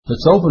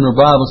Let's open our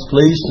Bibles,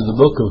 please, to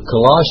the book of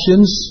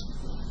Colossians,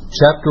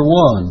 chapter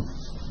 1.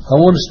 I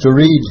want us to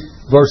read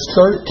verse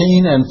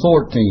 13 and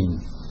 14.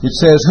 It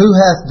says, "Who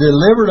hath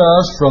delivered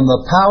us from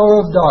the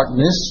power of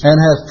darkness, and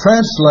hath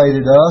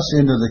translated us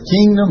into the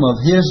kingdom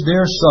of His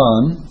dear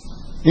Son,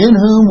 in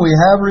whom we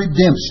have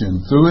redemption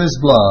through His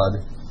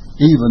blood,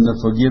 even the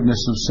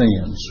forgiveness of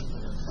sins."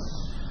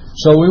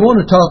 So we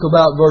want to talk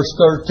about verse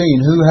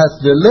 13, "Who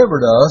hath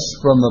delivered us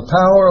from the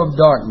power of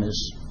darkness."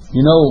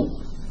 You know,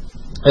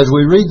 as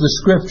we read the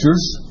Scriptures,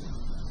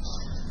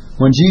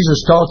 when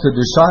Jesus taught the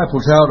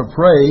disciples how to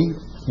pray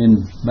in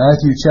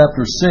Matthew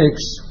chapter 6,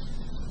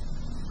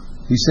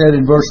 He said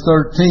in verse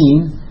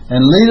 13,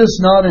 "And lead us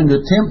not into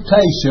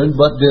temptation,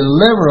 but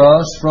deliver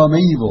us from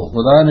evil.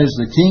 For thine is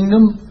the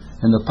kingdom,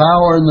 and the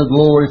power, and the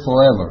glory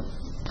forever."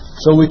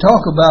 So we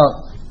talk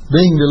about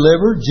being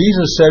delivered.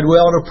 Jesus said we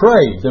ought to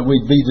pray that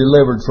we'd be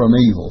delivered from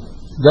evil.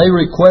 They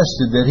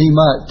requested that He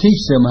might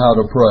teach them how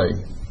to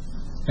pray.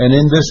 And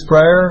in this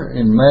prayer,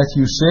 in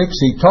Matthew 6,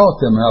 He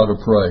taught them how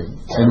to pray.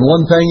 And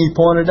one thing He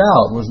pointed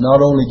out was not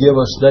only give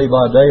us day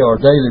by day our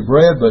daily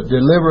bread, but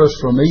deliver us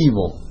from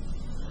evil.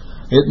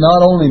 It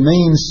not only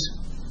means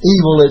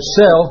evil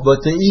itself, but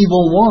the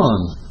evil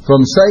one,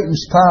 from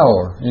Satan's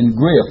power and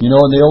grip. You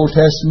know, in the Old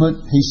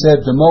Testament, He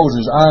said to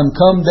Moses, "I am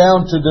come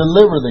down to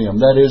deliver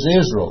them," that is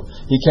Israel.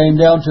 He came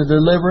down to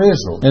deliver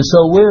Israel. And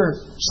so we're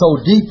so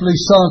deeply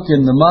sunk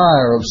in the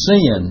mire of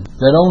sin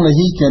that only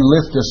He can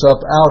lift us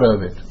up out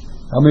of it.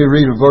 Let me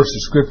read a verse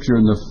of Scripture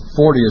in the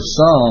 40th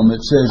Psalm. It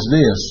says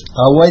this,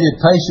 "I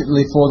waited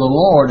patiently for the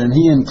Lord, and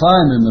He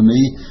inclined unto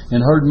me,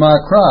 and heard my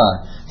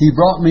cry. He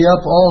brought me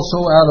up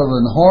also out of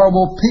an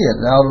horrible pit,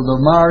 out of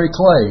the miry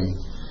clay,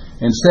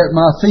 and set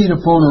my feet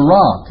upon a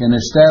rock, and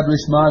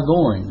established my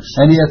goings.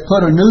 And He hath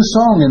put a new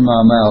song in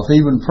my mouth,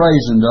 even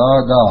praise unto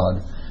our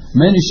God.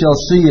 Many shall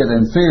see it,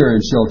 and fear,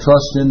 and shall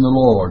trust in the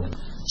Lord."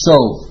 So,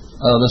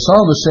 the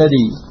psalmist said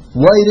he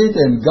waited,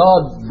 and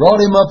God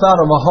brought him up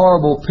out of a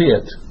horrible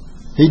pit.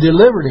 He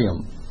delivered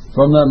him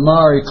from that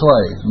miry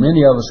clay.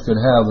 Many of us could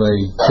have a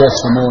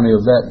testimony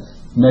of that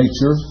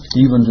nature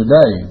even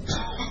today.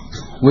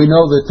 We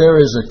know that there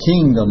is a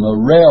kingdom, a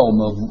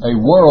realm, a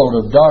world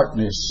of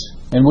darkness.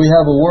 And we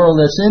have a world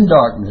that's in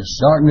darkness.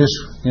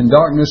 In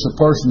darkness a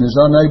person is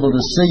unable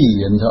to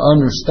see and to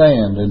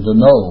understand and to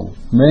know.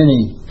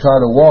 Many try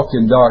to walk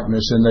in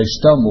darkness and they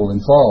stumble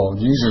and fall.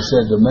 Jesus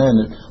said the man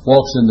that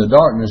walks in the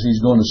darkness,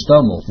 he's going to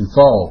stumble and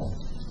fall.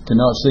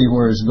 Cannot see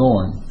where he's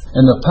going.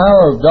 And the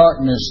power of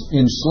darkness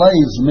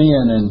enslaves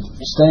men and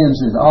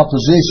stands in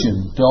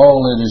opposition to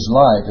all that is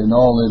light and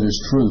all that is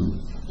true.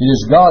 It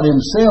is God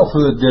Himself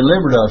who hath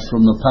delivered us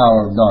from the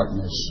power of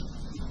darkness.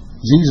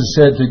 Jesus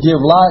said to give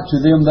light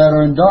to them that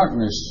are in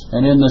darkness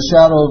and in the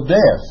shadow of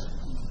death.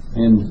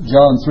 In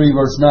John 3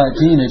 verse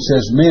 19 it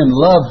says, "Men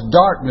loved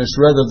darkness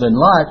rather than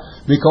light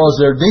because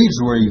their deeds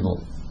were evil."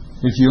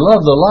 If you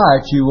love the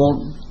light, you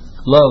won't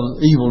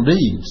love evil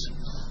deeds.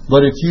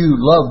 But if you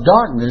love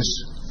darkness,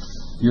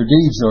 your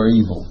deeds are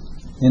evil.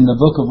 In the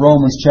book of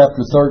Romans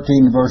chapter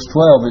 13 verse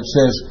 12 it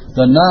says,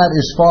 "The night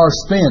is far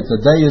spent,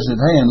 the day is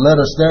at hand. Let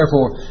us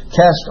therefore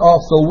cast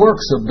off the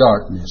works of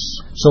darkness."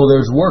 So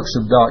there's works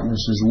of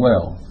darkness as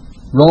well.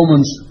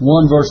 Romans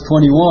 1 verse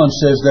 21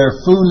 says, "Their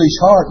foolish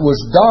heart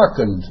was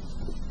darkened."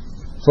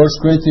 1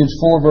 Corinthians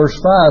 4 verse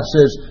 5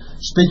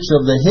 speaks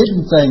of the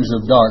hidden things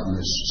of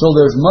darkness. So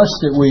there's much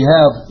that we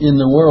have in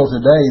the world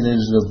today that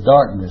is of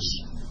darkness,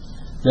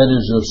 that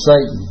is of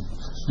Satan.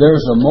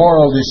 There's a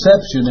moral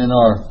deception in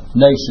our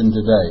nation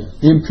today.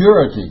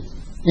 Impurity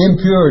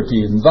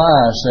and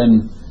vice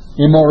and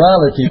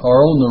immorality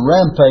are on the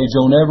rampage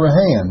on every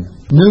hand.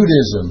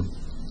 Nudism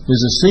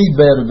is a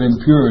seedbed of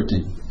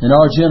impurity, and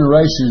our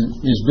generation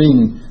is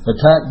being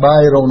attacked by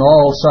it on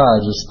all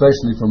sides,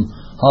 especially from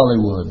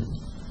Hollywood.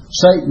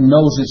 Satan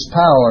knows its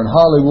power, and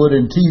Hollywood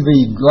and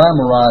TV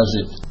glamorize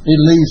it. It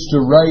leads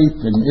to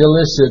rape and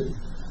illicit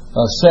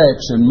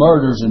sex and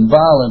murders and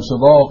violence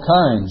of all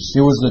kinds.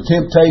 It was the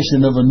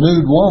temptation of a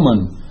nude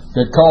woman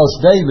that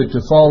caused David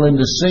to fall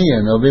into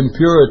sin of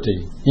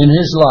impurity in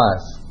his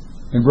life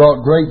and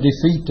brought great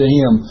defeat to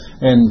him.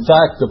 And in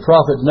fact, the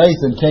prophet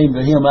Nathan came to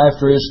him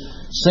after his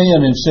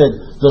sin and said,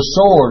 "The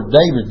sword,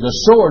 David, the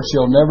sword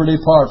shall never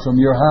depart from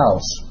your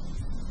house."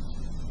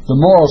 The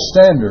moral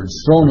standards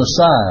thrown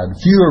aside,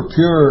 fewer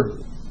pure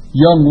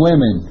young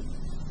women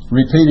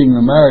repeating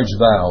the marriage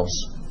vows.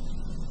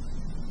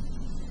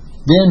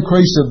 The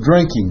increase of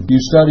drinking. You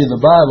study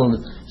the Bible,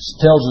 it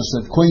tells us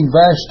that Queen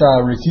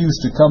Vashti refused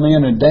to come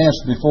in and dance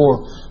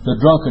before the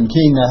drunken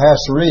king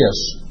Ahasuerus.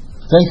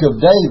 Think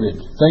of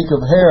David. Think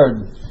of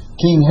Herod,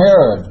 King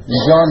Herod, and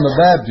John the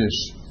Baptist.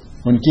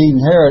 When King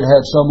Herod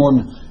had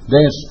someone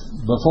dance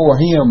before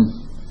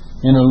him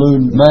in a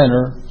lewd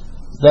manner,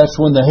 that's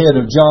when the head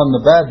of John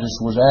the Baptist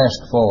was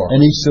asked for, and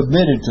he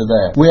submitted to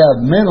that. We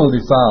have mental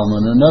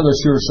defilement, another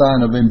sure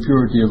sign of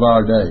impurity of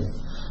our day.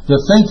 The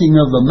thinking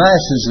of the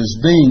masses is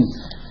being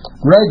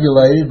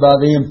regulated by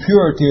the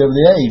impurity of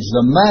the age.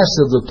 The mass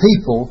of the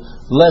people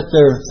let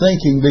their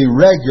thinking be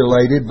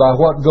regulated by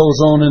what goes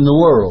on in the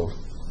world.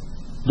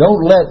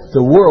 Don't let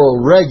the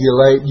world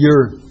regulate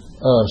your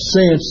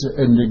sense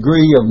and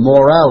degree of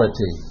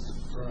morality.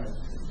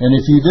 And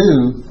if you do,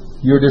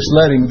 you're just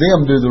letting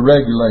them do the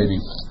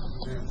regulating.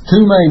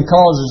 Two main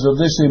causes of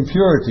this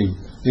impurity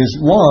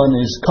one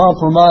is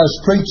compromised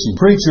preaching.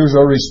 Preachers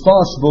are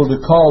responsible to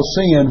call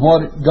sin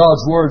what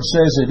God's Word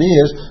says it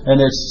is,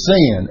 and it's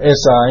sin,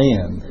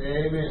 S-I-N.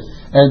 Amen.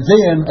 And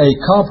then a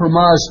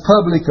compromised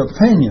public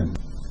opinion.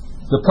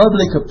 The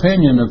public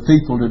opinion of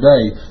people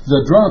today,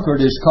 the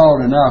drunkard is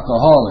called an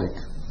alcoholic.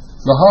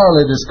 The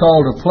harlot is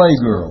called a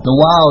playgirl. The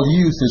wild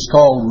youth is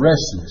called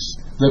restless.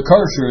 The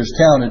curser is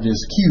counted as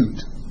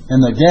cute.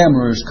 And the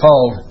gambler is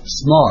called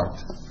smart.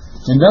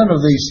 And none of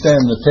these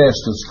stand the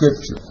test of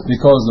Scripture,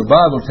 because the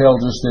Bible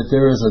tells us that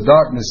there is a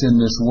darkness in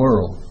this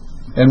world.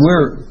 And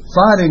we're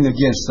fighting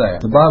against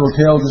that. The Bible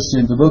tells us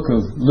in the book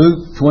of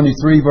Luke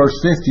 23, verse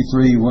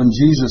 53, when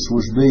Jesus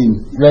was being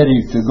ready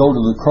to go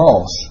to the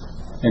cross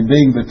and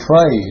being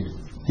betrayed,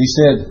 He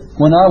said,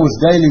 "When I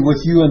was daily with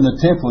you in the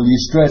temple, ye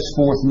stretched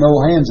forth no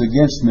hands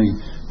against me."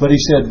 But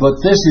He said, "But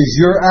this is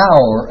your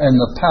hour and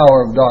the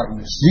power of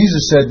darkness."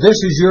 Jesus said, "This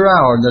is your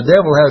hour," and the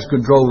devil has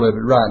control of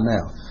it right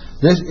now.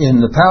 This in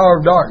the power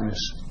of darkness.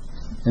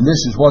 And this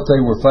is what they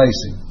were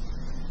facing.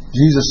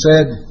 Jesus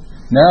said,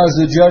 "Now is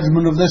the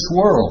judgment of this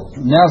world.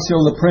 Now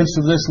shall the prince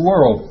of this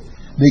world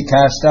be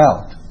cast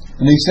out."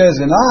 And He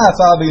says, "And I, if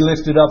I be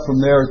lifted up from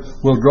there,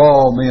 will draw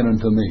all men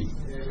unto me."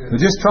 We're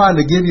just trying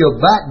to give you a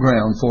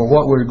background for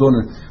what we're going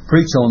to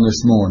preach on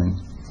this morning.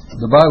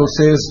 The Bible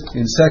says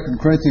in 2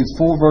 Corinthians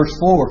 4, verse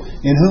 4,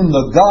 "In whom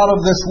the God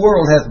of this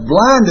world hath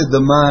blinded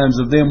the minds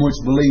of them which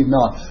believe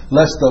not,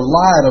 lest the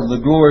light of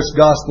the glorious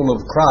gospel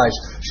of Christ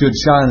should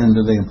shine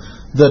unto them."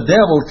 The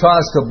devil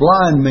tries to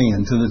blind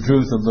men to the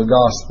truth of the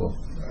gospel.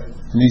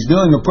 And he's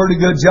doing a pretty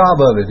good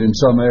job of it in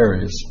some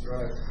areas.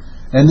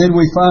 And then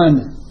we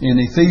find in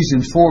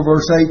Ephesians 4,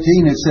 verse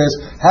 18, it says,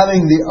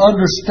 "Having the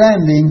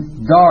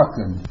understanding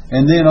darkened."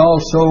 And then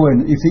also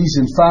in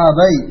Ephesians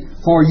 5:8,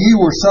 "For ye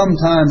were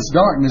sometimes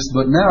darkness,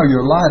 but now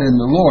you're light in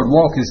the Lord.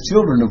 Walk as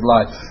children of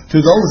light."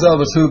 To those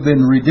of us who have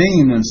been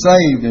redeemed and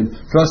saved and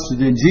trusted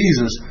in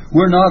Jesus,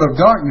 we're not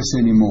of darkness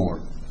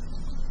anymore.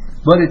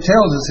 But it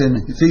tells us in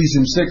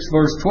Ephesians 6,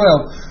 verse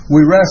 12,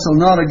 "We wrestle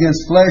not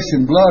against flesh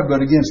and blood, but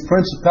against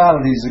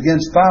principalities,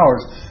 against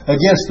powers,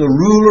 against the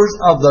rulers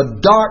of the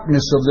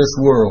darkness of this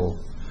world,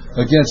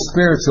 against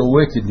spiritual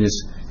wickedness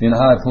in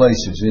high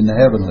places, in the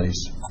heavenlies."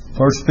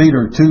 1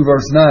 Peter 2,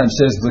 verse 9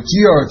 says, "But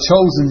ye are a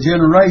chosen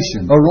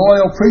generation, a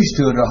royal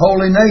priesthood, a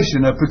holy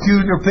nation, a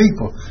peculiar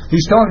people."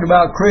 He's talking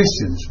about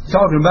Christians,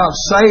 talking about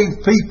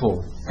saved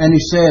people. And he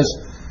says,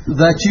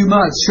 "That you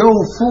might show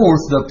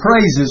forth the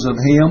praises of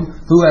Him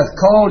who hath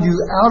called you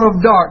out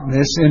of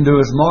darkness into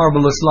His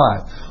marvelous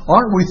light."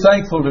 Aren't we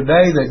thankful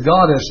today that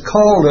God has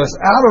called us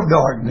out of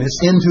darkness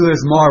into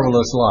His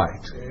marvelous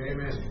light?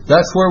 Amen.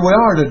 That's where we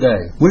are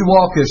today. We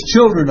walk as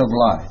children of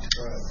light.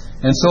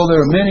 And so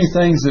there are many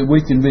things that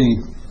we can be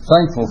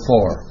thankful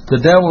for.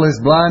 The devil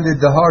has blinded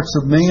the hearts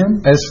of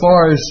men as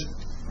far as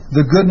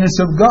the goodness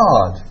of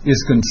God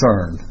is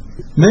concerned.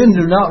 Men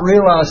do not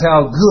realize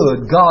how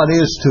good God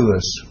is to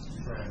us.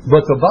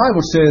 But the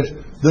Bible says,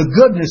 "The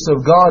goodness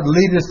of God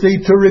leadeth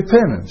thee to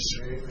repentance."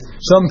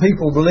 Some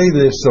people believe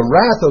that it's the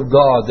wrath of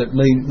God that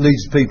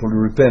leads people to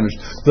repentance.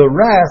 The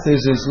wrath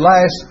is His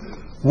last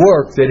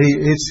work that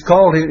it's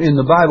called in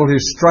the Bible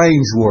His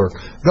strange work.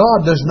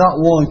 God does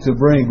not want to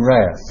bring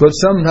wrath, but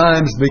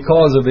sometimes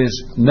because of His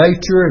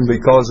nature and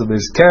because of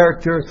His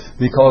character,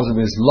 because of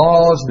His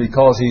laws,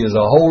 because He is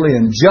a holy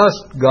and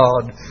just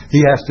God,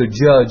 He has to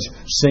judge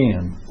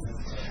sin.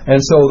 And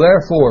so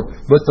therefore,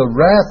 but the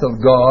wrath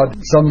of God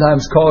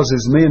sometimes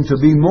causes men to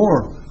be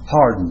more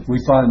hardened. We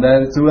find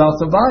that throughout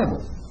the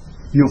Bible.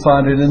 You'll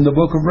find it in the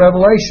book of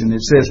Revelation. It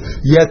says,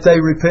 "Yet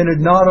they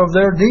repented not of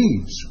their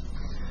deeds."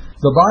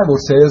 The Bible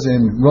says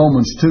in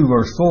Romans 2,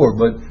 verse 4,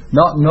 "But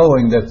not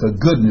knowing that the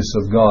goodness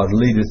of God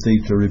leadeth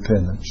thee to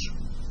repentance."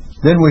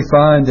 Then we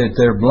find that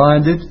they're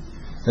blinded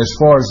as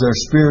far as their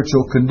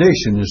spiritual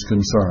condition is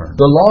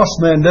concerned. The lost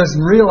man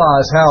doesn't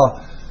realize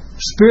how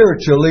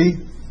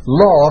spiritually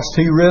lost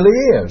he really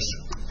is.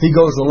 He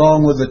goes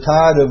along with the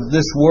tide of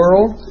this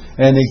world,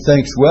 and he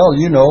thinks, "Well,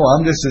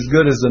 I'm just as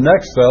good as the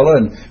next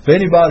fella, and if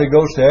anybody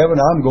goes to heaven,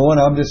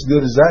 I'm just as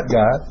good as that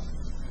guy."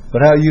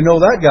 But how you know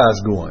that guy's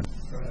going?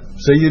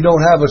 So you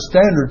don't have a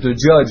standard to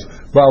judge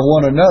by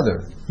one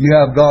another. You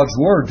have God's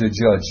Word to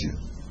judge you.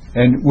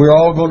 And we're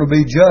all going to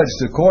be judged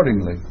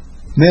accordingly.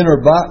 Men are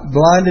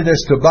blinded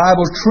as to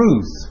Bible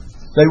truth.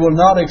 They will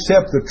not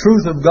accept the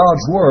truth of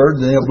God's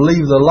Word. They'll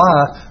believe the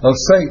lie of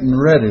Satan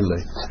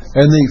readily.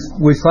 And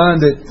we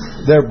find that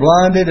they're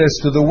blinded as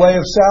to the way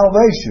of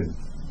salvation.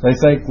 They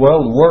think,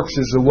 well, the works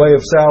is the way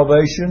of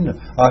salvation.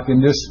 I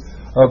can just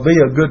be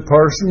a good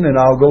person and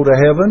I'll go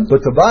to heaven.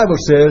 But the Bible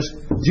says,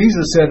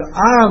 Jesus said,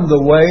 "I am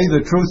the way,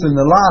 the truth, and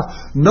the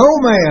life. No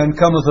man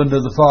cometh unto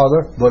the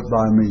Father but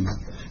by me."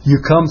 You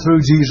come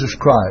through Jesus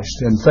Christ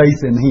and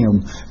faith in Him,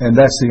 and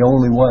that's the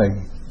only way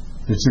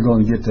that you're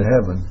going to get to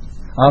heaven.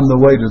 I'm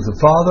the way to the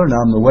Father, and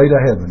I'm the way to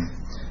heaven.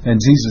 And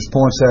Jesus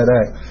points that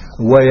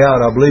way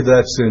out. I believe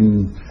that's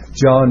in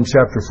John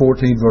chapter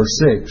 14, verse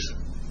 6.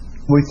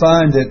 We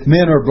find that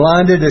men are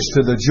blinded as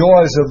to the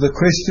joys of the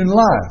Christian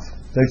life.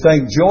 They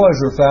think joys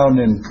are found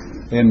in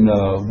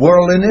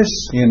worldliness,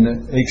 in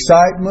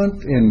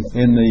excitement,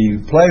 in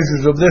the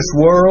pleasures of this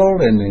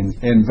world, and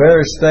in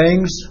various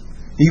things.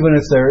 Even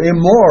if they're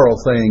immoral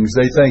things,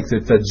 they think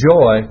that the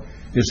joy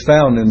is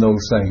found in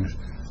those things.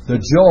 The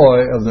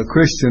joy of the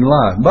Christian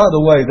life. By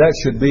the way, that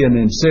should be an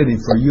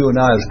incentive for you and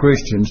I as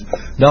Christians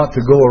not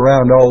to go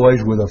around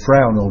always with a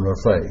frown on our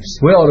face.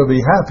 We ought to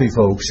be happy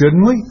folks,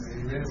 shouldn't we?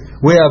 Amen.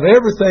 We have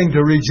everything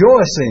to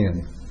rejoice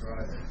in.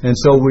 And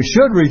so we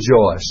should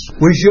rejoice.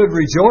 We should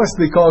rejoice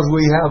because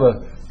we have a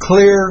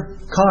clear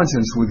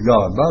conscience with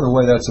God. By the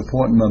way, that's a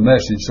point in my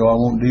message, so I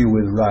won't deal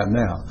with it right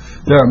now.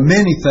 There are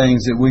many things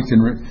that we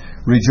can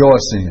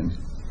rejoice in.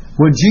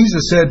 When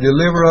Jesus said,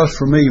 "Deliver us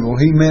from evil,"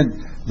 He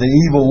meant the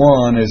evil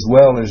one as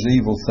well as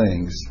evil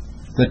things.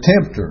 The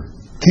tempter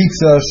keeps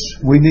us,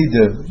 we need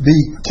to be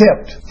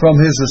kept from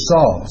his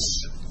assaults,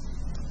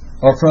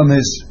 or from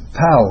his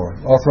power,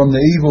 or from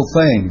the evil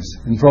things,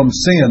 and from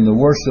sin, the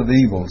worst of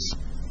evils.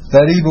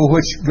 That evil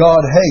which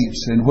God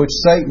hates and which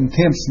Satan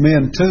tempts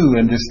men to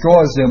and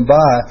destroys them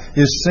by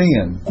is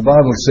sin. The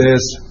Bible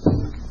says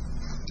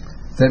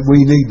that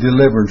we need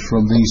deliverance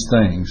from these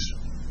things.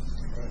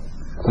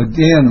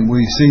 Again,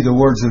 we see the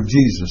words of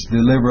Jesus,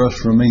 "Deliver us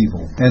from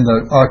evil." And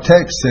our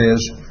text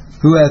says,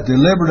 "Who hath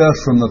delivered us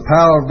from the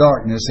power of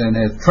darkness and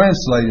hath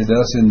translated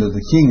us into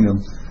the kingdom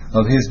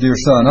of His dear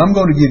Son." I'm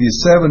going to give you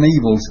 7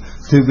 evils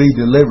to be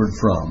delivered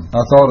from.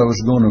 I thought I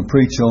was going to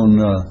preach on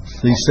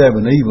these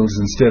 7 evils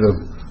instead of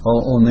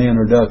on the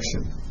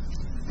introduction.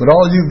 But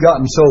all you've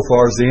gotten so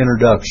far is the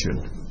introduction.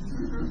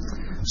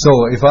 So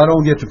if I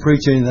don't get to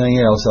preach anything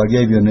else, I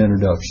gave you an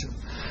introduction.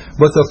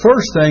 But the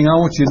first thing I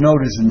want you to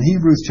notice in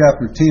Hebrews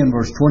chapter 10,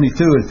 verse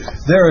 22, is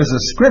there is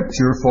a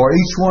scripture for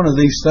each one of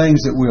these things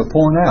that we'll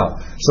point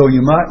out. So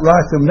you might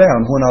write them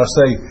down when I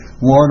say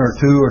 1 or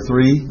 2 or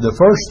 3. The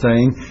first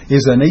thing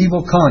is an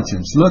evil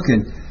conscience. Look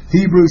in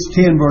Hebrews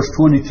 10, verse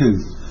 22.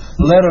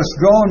 "Let us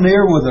draw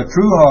near with a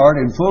true heart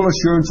and full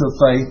assurance of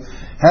faith,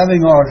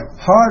 having our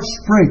hearts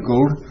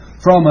sprinkled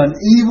from an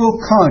evil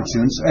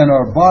conscience and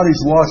our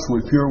bodies washed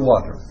with pure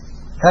water."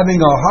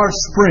 Having our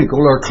hearts sprinkled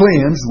or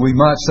cleansed, we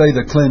might say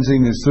the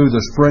cleansing is through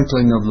the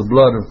sprinkling of the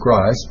blood of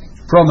Christ,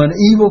 from an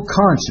evil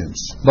conscience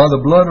by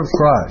the blood of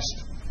Christ.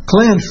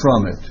 Cleansed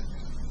from it.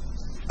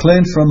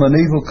 Cleansed from an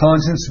evil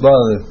conscience by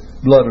the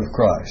blood of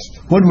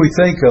Christ. When we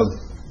think of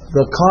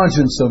the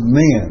conscience of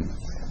men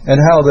and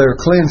how they're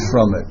cleansed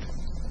from it,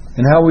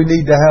 and how we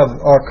need to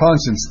have our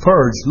conscience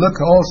purged, look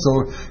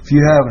also, if you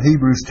have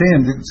Hebrews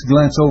 10,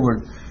 glance over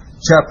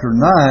chapter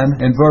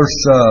 9 and verse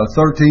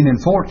 13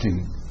 and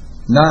 14.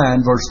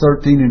 9, verse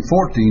 13 and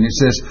 14, it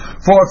says,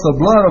 "For if the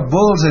blood of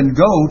bulls and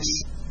goats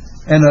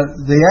and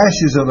the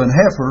ashes of an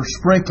heifer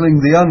sprinkling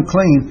the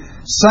unclean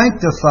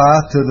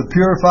sanctifieth to the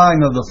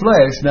purifying of the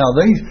flesh." Now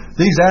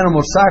these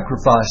animal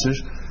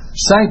sacrifices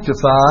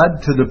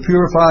sanctified to the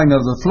purifying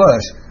of the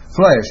flesh.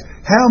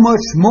 "How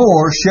much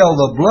more shall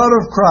the blood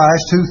of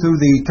Christ, who through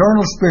the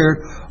eternal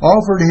Spirit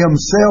offered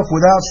Himself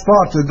without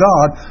spot to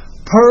God,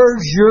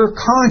 purge your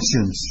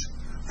conscience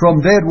from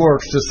dead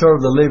works to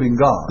serve the living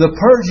God?" The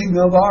purging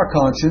of our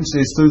conscience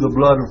is through the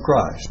blood of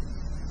Christ.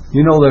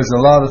 You know, there's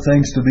a lot of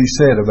things to be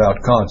said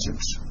about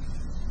conscience.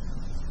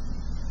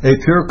 A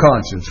pure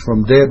conscience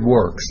from dead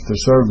works to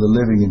serve the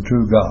living and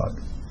true God.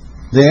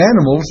 The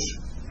animals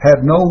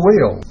had no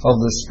will of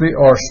the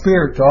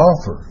spirit to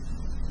offer.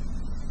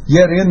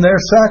 Yet in their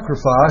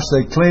sacrifice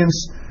they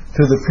cleansed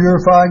to the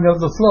purifying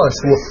of the flesh.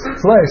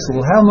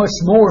 Well, how much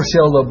more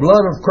shall the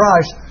blood of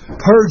Christ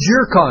purge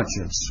your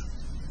conscience?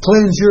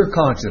 Cleanse your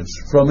conscience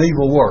from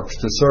evil works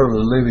to serve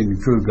the living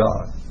and true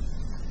God.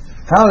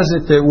 How is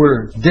it that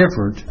we're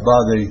different by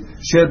the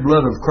shed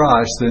blood of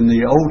Christ than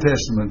the Old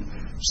Testament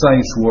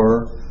saints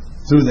were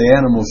through the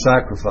animal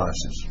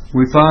sacrifices?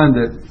 We find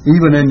that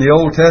even in the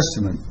Old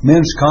Testament,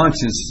 men's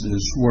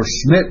consciences were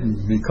smitten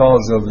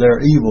because of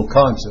their evil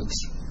conscience.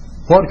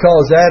 What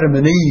caused Adam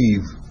and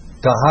Eve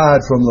to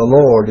hide from the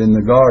Lord in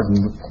the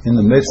garden, in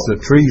the midst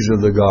of trees of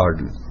the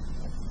garden?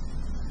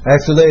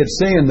 After they had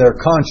sinned, their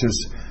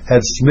conscience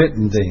had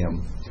smitten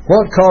them.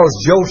 What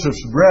caused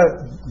Joseph's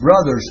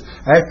brothers,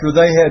 after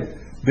they had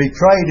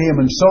betrayed him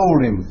and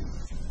sold him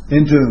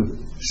into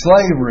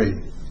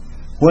slavery,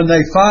 when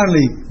they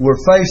finally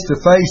were face to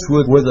face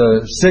with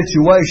a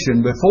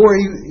situation, before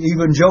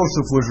even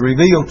Joseph was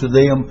revealed to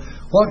them,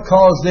 what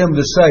caused them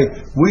to say,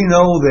 "We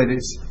know that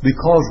it's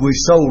because we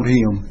sold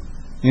him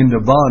into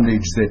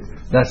bondage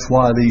that's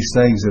why these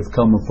things have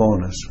come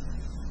upon us"?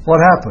 What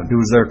happened? It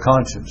was their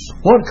conscience.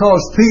 What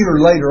caused Peter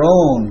later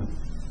on,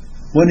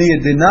 when he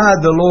had denied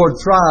the Lord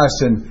thrice,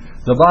 and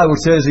the Bible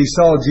says he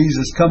saw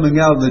Jesus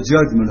coming out of the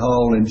judgment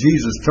hall, and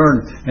Jesus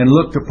turned and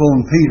looked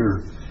upon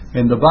Peter,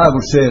 and the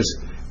Bible says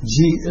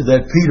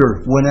that Peter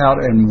went out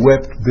and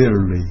wept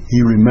bitterly.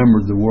 He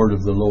remembered the word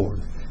of the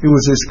Lord. It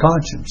was his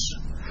conscience.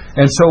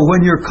 And so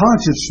when your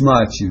conscience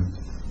smites you,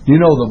 you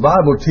know the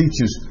Bible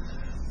teaches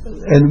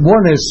And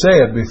one has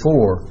said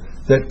before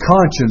that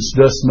conscience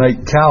does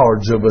make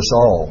cowards of us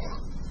all.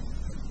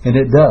 And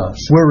it does.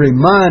 We're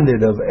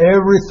reminded of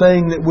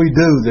everything that we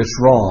do that's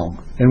wrong.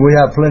 And we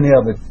have plenty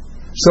of it.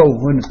 So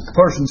when a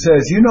person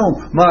says, you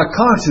know, my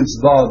conscience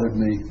bothered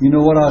me, you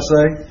know what I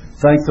say?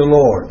 Thank the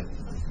Lord.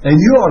 And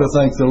you ought to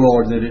thank the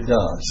Lord that it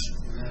does.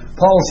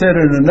 Paul said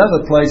in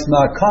another place,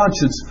 my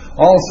conscience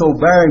also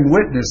bearing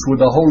witness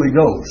with the Holy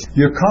Ghost.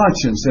 Your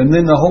conscience, and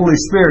then the Holy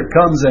Spirit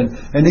comes in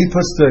and He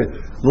puts the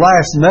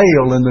last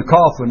nail in the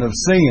coffin of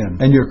sin.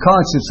 And your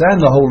conscience and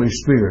the Holy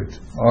Spirit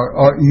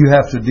are you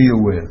have to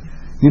deal with.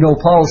 You know,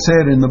 Paul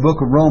said in the book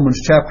of Romans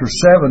chapter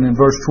 7 and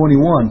verse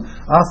 21,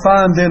 I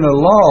find then a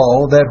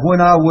law that when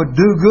I would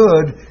do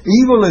good,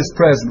 evil is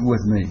present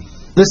with me.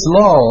 This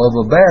law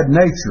of a bad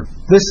nature,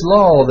 this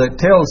law that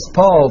tells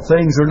Paul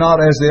things are not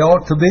as they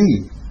ought to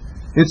be.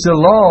 It's a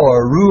law,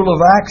 a rule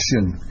of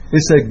action.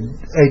 It's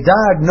a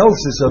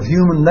diagnosis of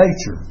human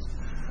nature.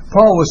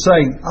 Paul was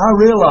saying, I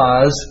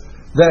realize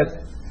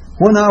that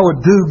when I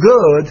would do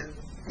good,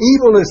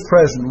 evil is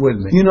present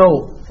with me. You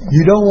know,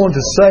 you don't want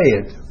to say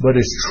it, but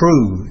it's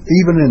true.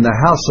 Even in the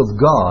house of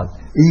God,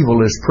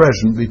 evil is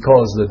present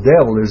because the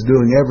devil is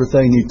doing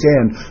everything he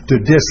can to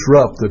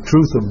disrupt the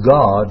truth of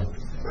God,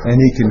 and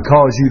he can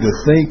cause you to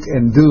think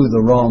and do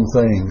the wrong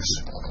things.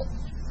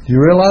 Do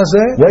you realize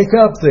that? Wake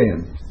up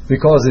then,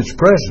 because it's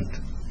present.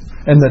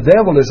 And the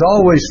devil is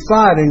always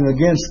fighting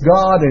against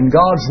God and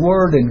God's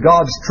Word and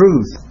God's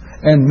truth.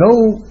 And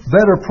no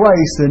better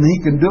place than he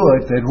can do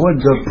it than when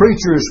the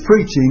preacher is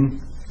preaching,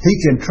 he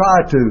can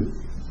try to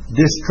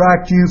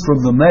distract you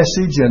from the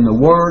message and the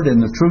Word and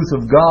the truth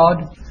of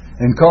God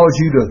and cause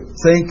you to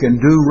think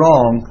and do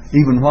wrong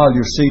even while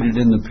you're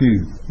seated in the pew.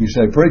 You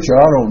say, preacher,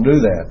 I don't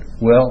do that.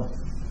 Well,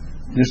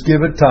 just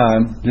give it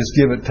time. Just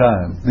give it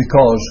time.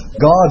 Because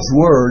God's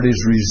Word is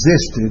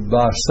resisted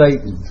by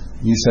Satan.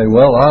 You say,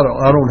 well, I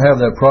don't have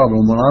that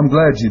problem. Well, I'm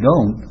glad you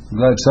don't. I'm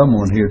glad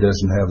someone here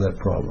doesn't have that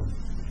problem.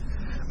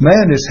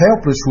 Man is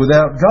helpless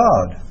without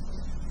God.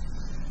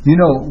 You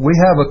know, we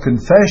have a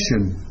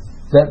confession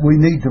that we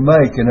need to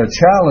make and a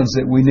challenge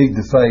that we need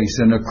to face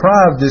and a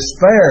cry of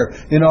despair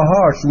in our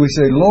hearts. We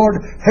say, Lord,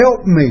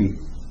 help me.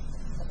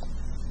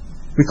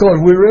 Because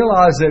we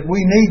realize that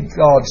we need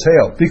God's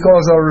help.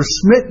 Because our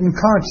smitten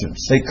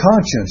conscience, a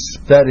conscience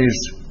that is,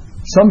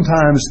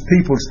 sometimes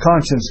people's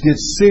conscience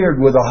gets seared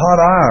with a hot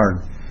iron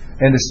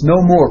and it's no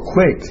more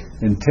quick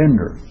and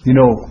tender. You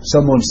know,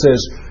 someone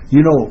says,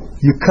 you know,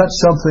 you cut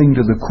something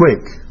to the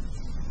quick.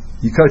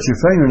 You cut your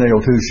fingernail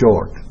too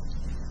short.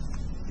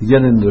 You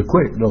get into the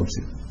quick, don't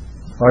you?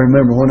 I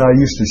remember when I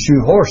used to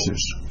shoe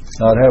horses.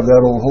 I'd have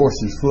that old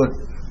horse's foot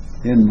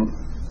in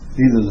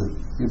either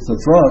if the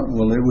front,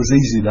 well, it was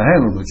easy to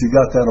handle, but you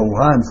got that old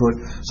hind foot.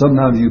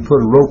 Sometimes you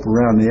put a rope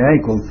around the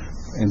ankle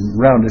and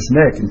around his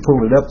neck and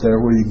pull it up there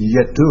where you could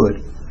get to it.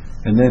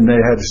 And then they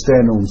had to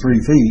stand on 3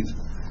 feet.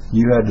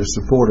 You had to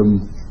support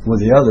them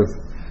with the other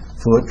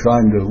foot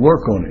trying to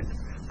work on it.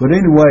 But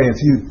anyway, if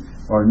you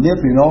are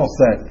nipping off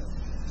that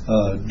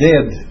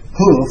dead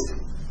hoof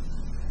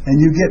and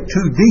you get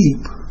too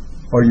deep,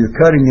 or you're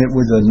cutting it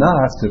with a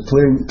knife to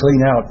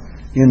clean out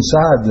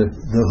inside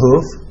the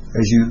hoof,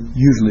 as you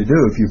usually do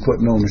if you're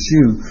putting on a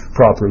shoe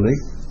properly,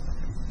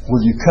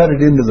 well, you cut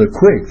it into the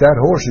quick, that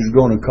horse is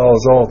going to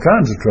cause all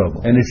kinds of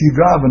trouble. And if you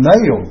drive a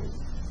nail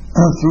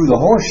through the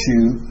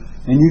horseshoe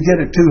and you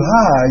get it too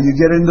high, you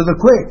get into the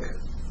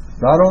quick.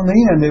 Right on the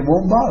end, it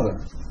won't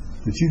bother.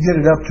 But you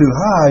get it up too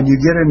high and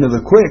you get into the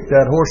quick,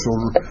 that horse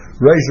will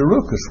raise a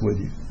ruckus with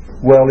you.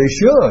 Well, he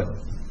should,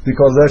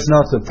 because that's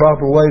not the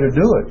proper way to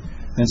do it.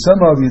 And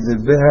some of you that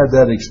have had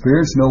that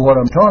experience know what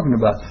I'm talking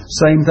about.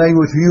 Same thing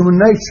with human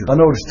nature. I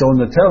noticed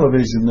on the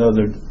television the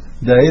other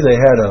day they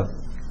had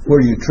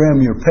where you trim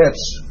your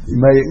pets.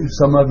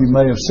 Some of you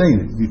may have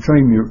seen it. You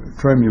trim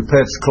your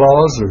pet's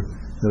claws, or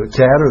the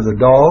cat or the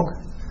dog,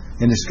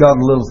 and it's got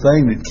a little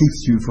thing that keeps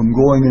you from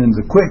going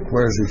into the quick.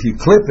 Whereas if you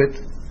clip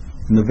it,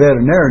 and the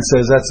veterinarian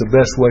says that's the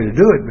best way to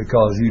do it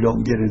because you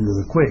don't get into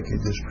the quick.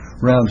 It just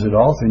rounds it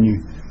off and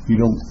you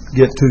don't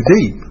get too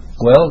deep.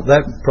 Well,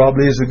 that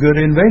probably is a good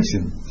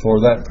invention for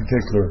that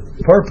particular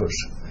purpose.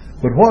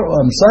 But what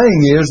I'm saying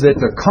is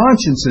that the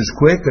conscience is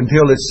quick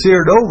until it's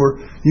seared over.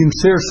 You can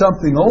sear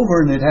something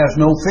over and it has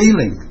no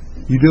feeling.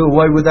 You do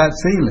away with that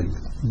feeling.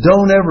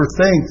 Don't ever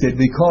think that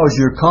because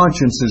your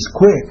conscience is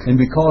quick and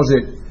because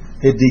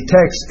it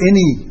detects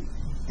any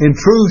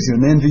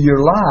intrusion into your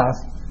life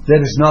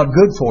that is not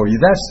good for you.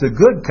 That's the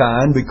good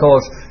kind,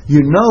 because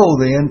you know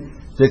then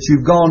that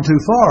you've gone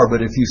too far. But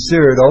if you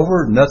sear it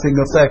over, nothing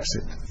affects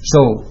it.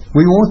 So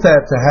we want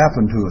that to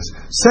happen to us.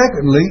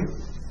 Secondly,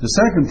 the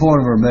second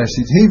point of our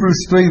message,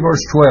 Hebrews 3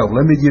 verse 12.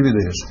 Let me give you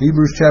this.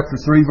 Hebrews chapter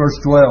 3 verse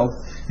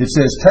 12. It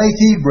says, take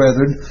heed,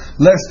 brethren,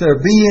 lest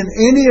there be in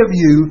any of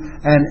you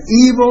an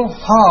evil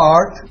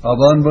heart of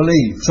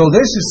unbelief. So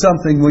this is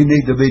something we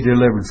need to be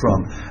delivered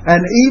from.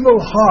 An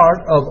evil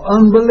heart of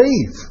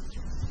unbelief.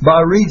 By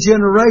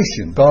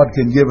regeneration, God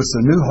can give us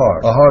a new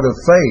heart, a heart of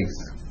faith,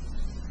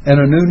 and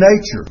a new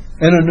nature,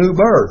 and a new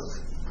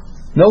birth.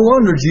 No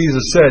wonder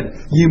Jesus said,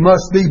 "You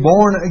must be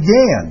born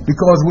again,"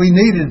 because we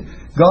needed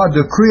God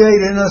to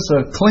create in us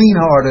a clean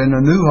heart and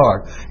a new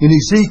heart. In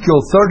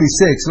Ezekiel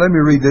 36, let me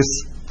read this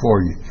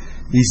for you.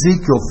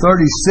 Ezekiel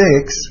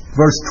 36,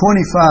 verse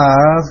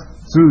 25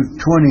 through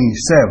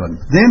 27.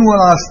 "Then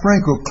will I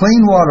sprinkle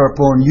clean water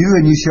upon you,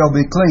 and ye shall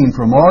be clean.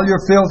 From all your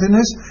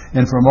filthiness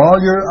and from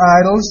all your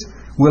idols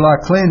will I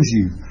cleanse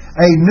you.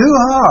 A new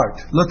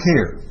heart," look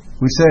here.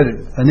 We said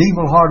it, an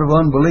evil heart of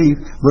unbelief.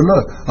 But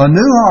look, "a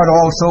new heart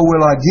also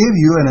will I give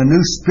you, and a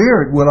new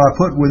spirit will I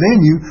put within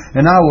you,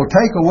 and I will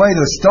take away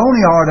the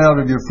stony heart out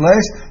of your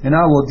flesh, and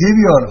I will give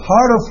you a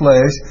heart of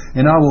flesh,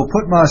 and I will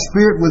put my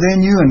spirit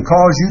within you, and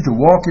cause you to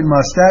walk in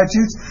my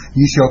statutes.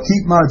 You shall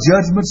keep my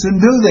judgments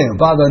and do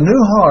them." By the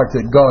new heart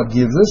that God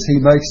gives us,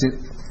 He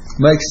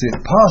makes it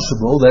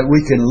possible that we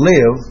can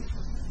live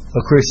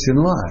a Christian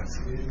life.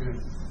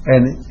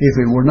 And if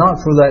it were not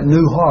for that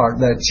new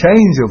heart, that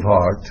change of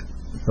heart,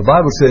 the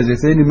Bible says,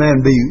 "If any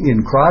man be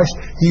in Christ,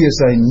 he is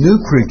a new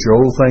creature.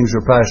 Old things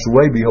are passed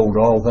away. Behold,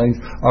 all things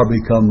are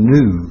become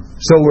new."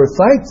 So we're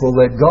thankful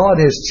that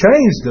God has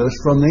changed us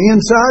from the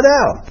inside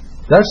out.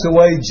 That's the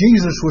way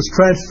Jesus was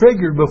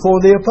transfigured before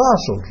the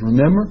apostles.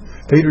 Remember?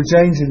 Peter,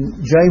 James,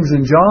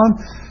 and John.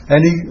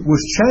 And He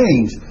was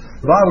changed.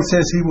 The Bible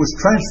says He was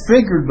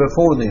transfigured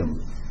before them.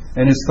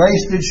 And His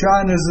face did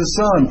shine as the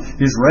sun.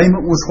 His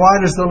raiment was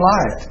white as the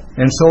light.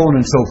 And so on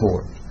and so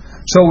forth.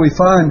 So we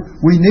find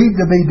we need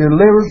to be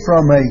delivered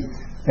from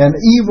an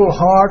evil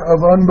heart of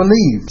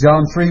unbelief.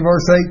 John 3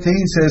 verse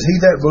 18 says, "He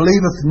that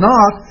believeth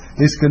not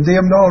is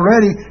condemned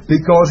already,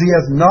 because he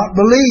hath not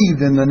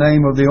believed in the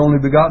name of the only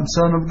begotten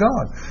Son of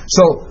God."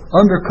 So,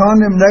 under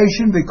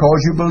condemnation because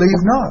you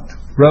believe not.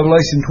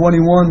 Revelation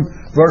 21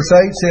 verse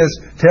 8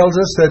 tells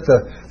us that the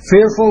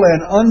fearful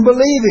and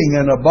unbelieving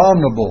and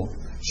abominable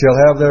shall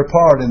have their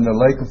part in the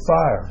lake of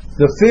fire.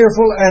 The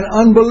fearful and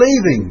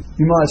unbelieving.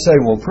 You might say,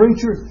 "Well,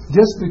 preacher,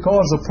 just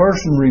because a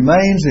person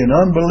remains in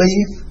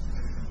unbelief,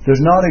 does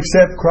not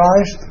accept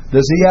Christ,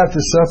 does he have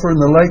to suffer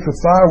in the lake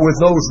of fire with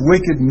those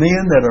wicked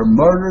men that are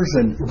murderers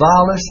and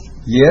vilest?"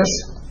 Yes,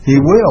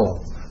 he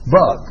will.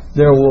 But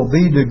there will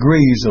be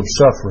degrees of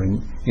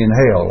suffering in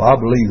hell. I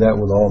believe that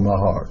with all my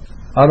heart.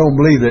 I don't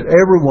believe that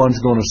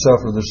everyone's going to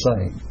suffer the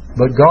same.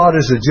 But God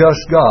is a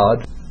just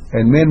God,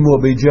 and men will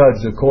be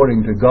judged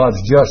according to God's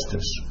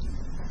justice.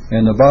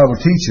 And the Bible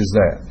teaches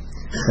that.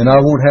 And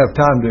I won't have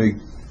time to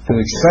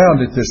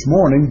expound it this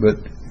morning, but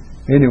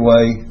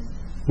anyway,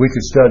 we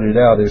could study it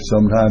out at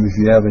some time if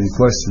you have any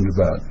questions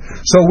about it.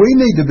 So we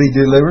need to be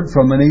delivered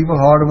from an evil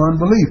heart of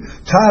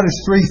unbelief. Titus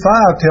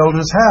 3:5 tells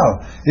us how.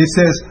 It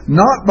says,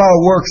 "Not by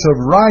works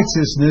of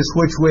righteousness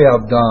which we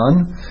have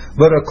done,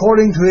 but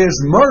according to His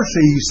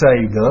mercy He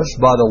saved us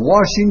by the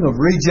washing of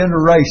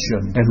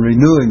regeneration and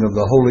renewing of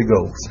the Holy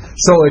Ghost."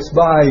 So it's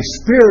by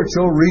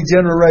spiritual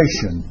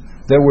regeneration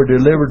that we're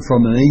delivered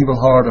from an evil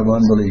heart of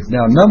unbelief.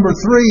 Now, number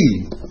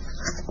 3,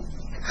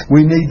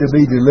 we need to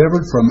be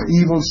delivered from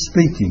evil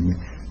speaking.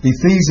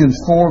 Ephesians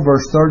 4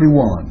 verse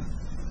 31.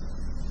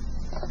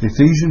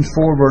 Ephesians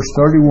 4 verse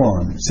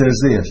 31 says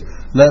this,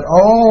 "Let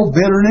all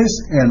bitterness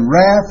and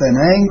wrath and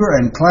anger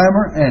and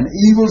clamor and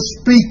evil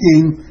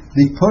speaking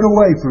be put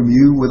away from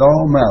you with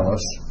all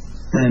malice.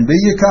 And be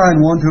ye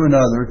kind one to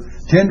another,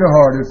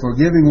 tender-hearted,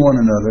 forgiving one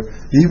another,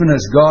 even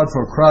as God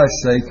for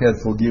Christ's sake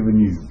hath forgiven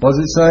you." What does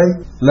it say?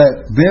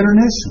 Let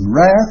bitterness and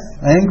wrath,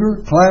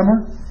 anger,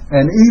 clamor,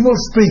 and evil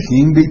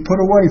speaking be put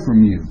away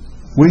from you.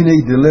 We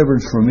need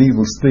deliverance from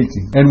evil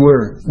speaking. And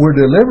we're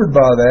delivered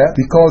by that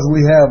because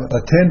we have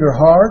a tender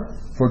heart,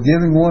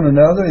 forgiving one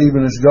another,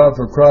 even as God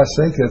for Christ's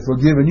sake hath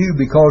forgiven you,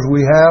 because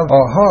we have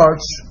our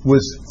hearts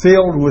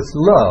filled with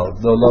love,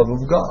 the love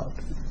of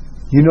God.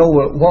 You know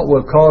what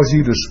will cause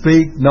you to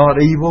speak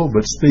not evil,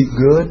 but speak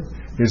good,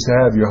 is to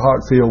have your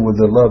heart filled with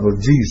the love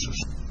of Jesus.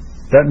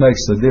 That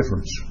makes the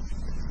difference.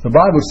 The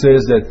Bible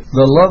says that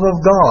the love of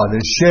God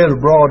is shed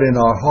abroad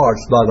in our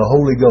hearts by the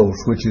Holy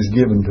Ghost, which is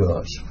given to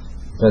us.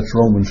 That's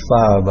Romans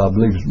 5, I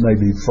believe it may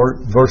be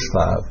verse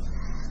 5,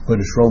 but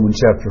it's Romans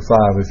chapter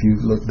 5 if you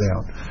look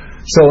down.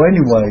 So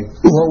anyway,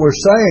 what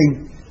we're saying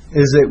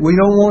is that we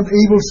don't want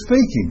evil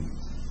speaking.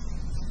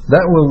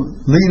 That will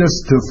lead us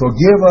to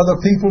forgive other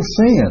people's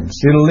sins.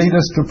 It'll lead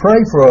us to pray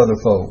for other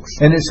folks.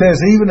 And it says,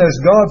 even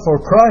as God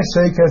for Christ's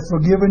sake hath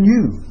forgiven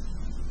you.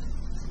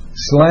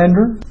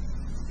 Slander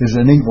is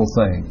an evil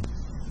thing.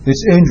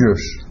 It's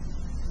injurious.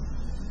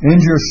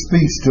 Injurious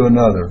speech to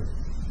another.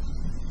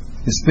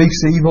 It speaks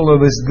evil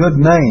of His good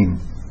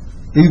name.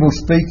 Evil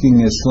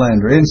speaking is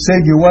slander.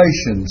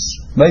 Insinuations.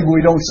 Maybe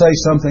we don't say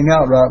something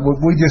outright, but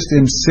we just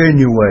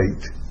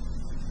insinuate.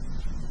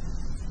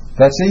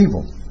 That's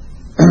evil.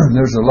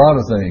 There's a lot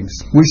of things.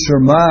 We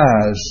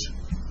surmise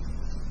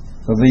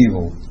of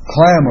evil.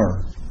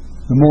 Clamor,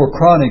 the more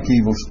chronic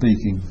evil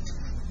speaking.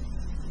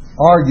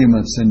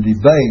 Arguments and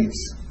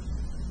debates.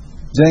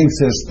 James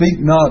says, "Speak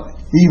not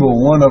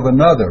evil one of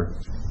another,"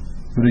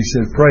 but he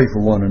said, "Pray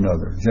for one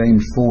another."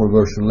 James 4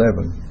 verse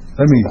 11.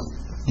 Let me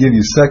give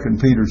you 2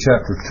 Peter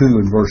chapter 2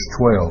 and verse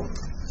 12.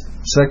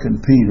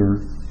 2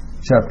 Peter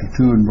chapter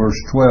 2 and verse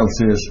 12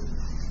 says,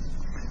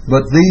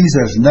 But these,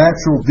 as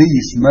natural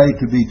beasts made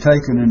to be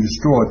taken and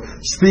destroyed,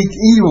 speak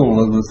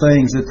evil of the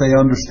things that they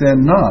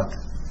understand not,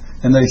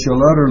 and they shall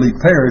utterly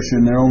perish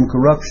in their own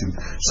corruption.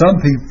 Some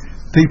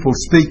people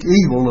speak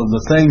evil of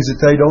the things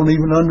that they don't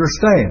even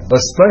understand.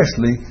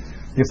 Especially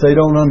if they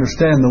don't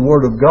understand the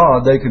Word of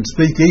God, they can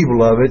speak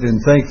evil of it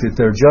and think that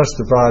they're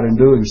justified in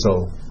doing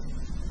so.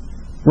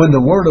 When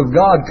the Word of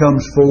God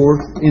comes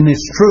forth in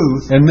its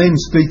truth and men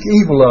speak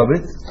evil of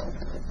it,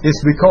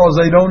 it's because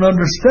they don't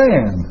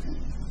understand.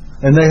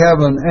 And they have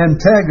an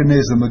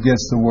antagonism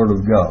against the Word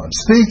of God.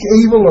 Speak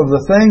evil of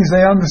the things they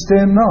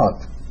understand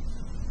not.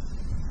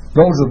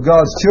 Those of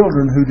God's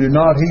children who do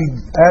not heed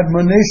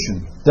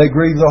admonition, they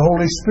grieve the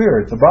Holy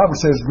Spirit. The Bible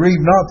says, grieve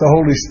not the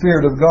Holy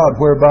Spirit of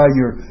God, whereby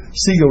you're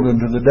sealed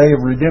unto the day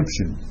of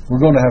redemption. We're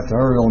going to have to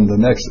hurry on to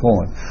the next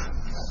point.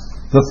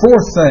 The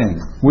fourth thing,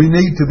 we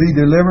need to be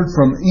delivered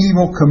from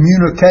evil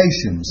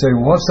communication. Say,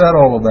 well, what's that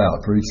all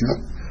about, preacher?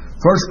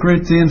 1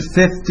 Corinthians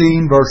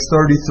 15, verse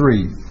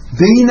 33.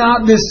 Be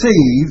not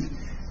deceived,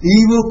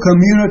 evil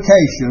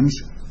communications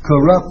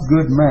corrupt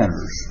good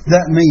manners.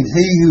 That means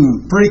he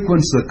who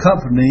frequents the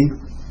company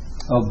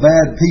of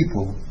bad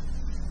people,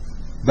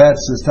 bad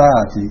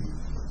society,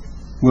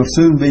 will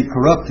soon be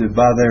corrupted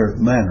by their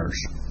manners.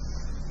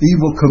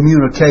 Evil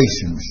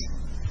communications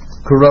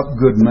corrupt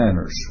good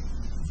manners.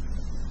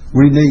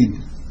 We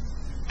need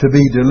to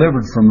be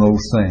delivered from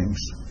those things.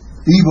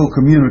 Evil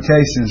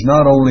communication is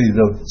not only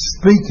the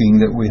speaking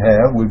that we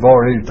have. We've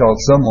already talked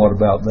somewhat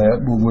about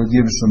that, but we'll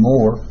give some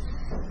more.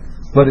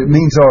 But it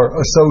means our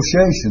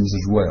associations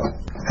as well.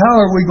 How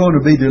are we going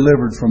to be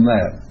delivered from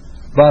that?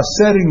 By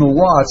setting a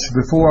watch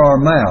before our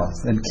mouth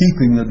and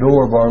keeping the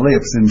door of our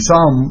lips. In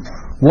Psalm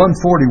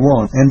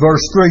 141 and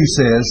verse 3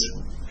 says,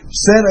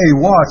 set a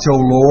watch, O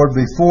Lord,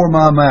 before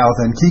my mouth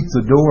and keep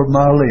the door of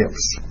my lips.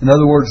 In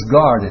other words,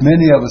 guard it.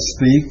 Many of us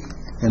speak,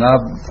 and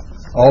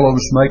all of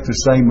us make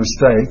the same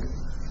mistake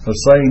of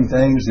saying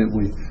things that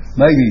we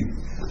maybe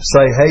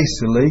say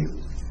hastily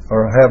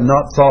or have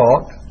not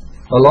thought.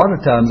 A lot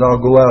of times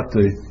I'll go out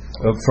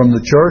from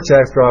the church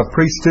after I've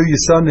preached to you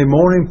Sunday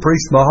morning,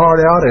 preach my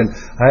heart out, and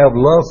I have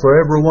love for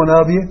every one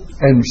of you,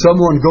 and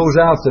someone goes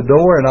out the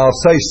door and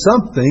I'll say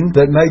something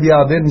that maybe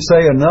I didn't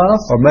say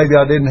enough, or maybe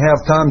I didn't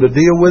have time to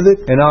deal with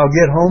it, and I'll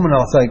get home and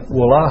I'll think,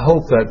 well, I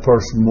hope that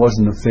person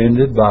wasn't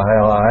offended by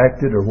how I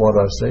acted or what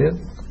I said.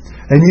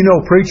 And you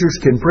know, preachers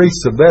can preach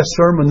the best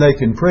sermon they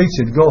can preach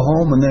and go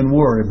home and then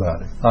worry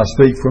about it. I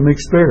speak from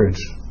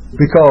experience.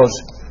 Because,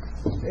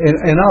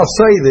 and I'll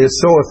say this,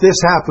 so if this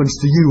happens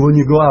to you when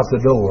you go out the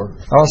door,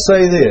 I'll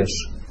say this,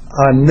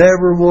 I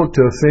never want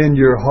to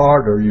offend your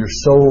heart or your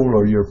soul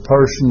or your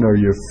person or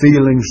your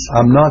feelings.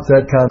 I'm not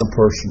that kind of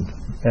person.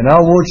 And I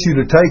want you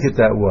to take it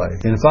that way.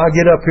 And if I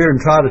get up here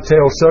and try to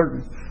tell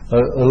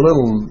a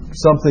little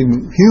something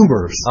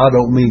humorous, I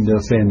don't mean to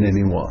offend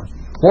anyone.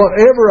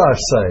 Whatever I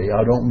say,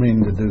 I don't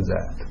mean to do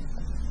that.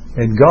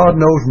 And God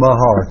knows my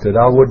heart that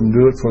I wouldn't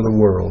do it for the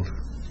world.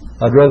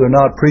 I'd rather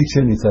not preach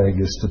anything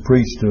as to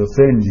preach to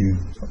offend you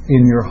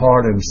in your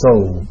heart and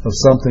soul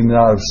of something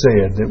that I've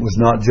said that was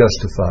not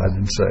justified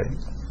in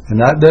saying. And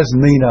that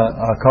doesn't mean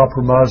I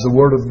compromise the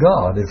Word of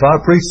God. If I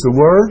preach the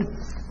Word,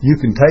 you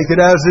can take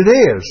it as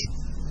it is.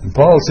 And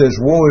Paul says,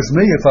 woe is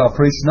me if I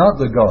preach not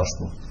the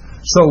gospel.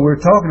 So we're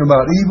talking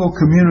about evil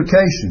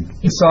communication.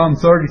 In Psalm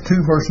 32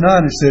 verse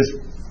 9 it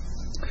says,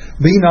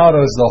 be not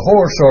as the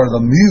horse or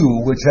the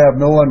mule which have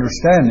no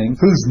understanding,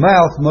 whose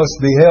mouth must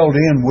be held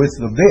in with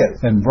the bit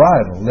and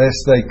bridle, lest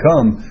they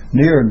come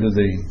near unto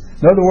thee.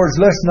 In other words,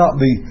 let's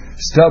not be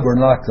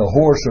stubborn like the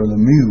horse or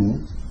the mule,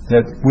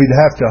 that we'd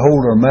have to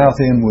hold our mouth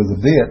in with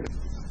a bit.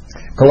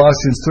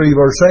 Colossians 3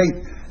 verse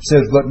 8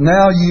 says, but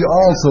now ye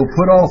also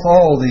put off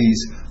all these.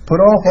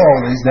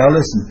 Now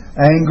listen,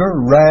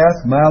 anger,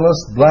 wrath,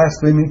 malice,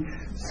 blasphemy,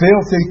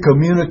 filthy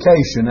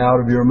communication out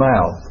of your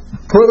mouth.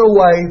 Put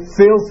away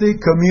filthy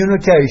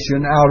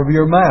communication out of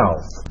your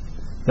mouth.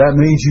 That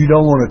means you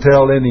don't want to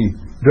tell any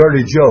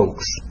dirty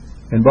jokes.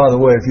 And by the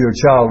way, if you're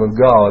a child of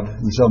God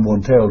and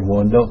someone tells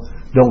one,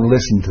 don't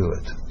listen to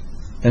it.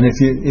 And if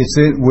it's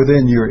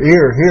within your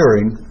ear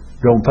hearing,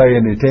 don't pay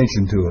any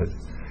attention to it.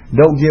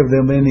 Don't give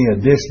them any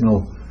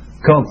additional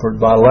comfort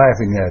by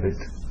laughing at it.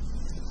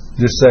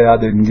 Just say, I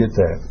didn't get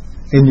that.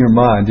 In your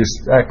mind,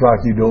 just act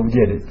like you don't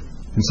get it.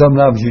 And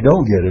sometimes you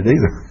don't get it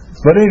either.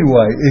 But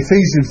anyway,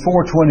 Ephesians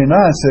 4:29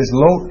 says,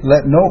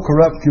 let no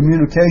corrupt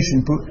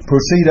communication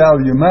proceed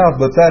out of your mouth,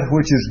 but that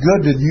which is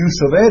good to the use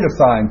of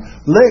edifying.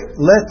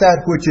 Let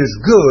that which is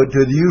good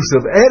to the use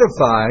of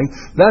edifying,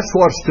 that's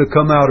what's to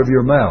come out of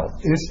your mouth.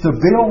 It's to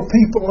build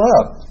people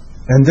up.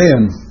 And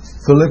then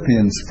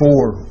Philippians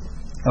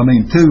 2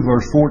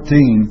 verse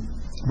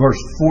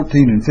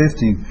 14 and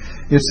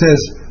 15, it says,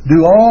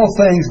 do all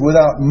things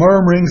without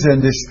murmurings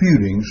and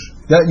disputings,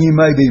 that ye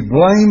may be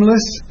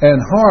blameless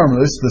and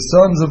harmless, the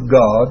sons of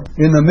God,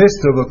 in the midst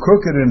of a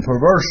crooked and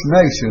perverse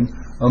nation,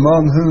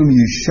 among whom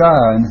ye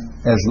shine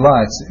as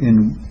lights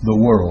in the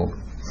world.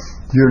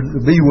 You're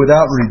to be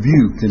without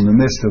rebuke in the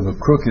midst of a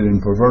crooked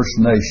and perverse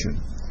nation.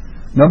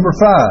 Number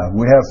 5,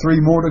 we have 3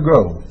 more to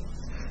go.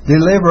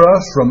 deliver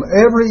us from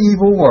every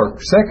evil work.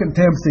 2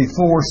 Timothy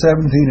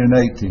 4:17 and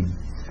 18.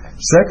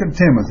 2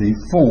 Timothy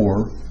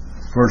 4,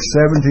 verse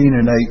 17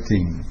 and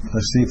 18.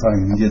 Let's see if I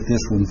can get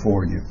this one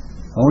for you.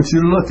 I want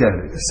you to look at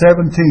it.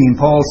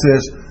 17, Paul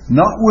says,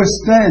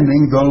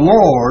 notwithstanding the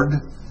Lord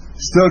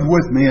stood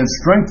with me and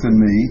strengthened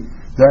me,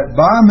 that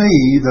by me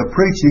the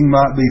preaching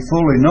might be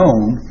fully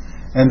known,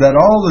 and that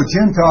all the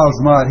Gentiles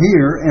might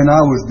hear, and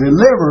I was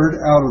delivered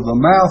out of the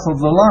mouth of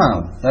the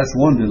lion. That's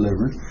one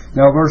deliverance.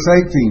 Now verse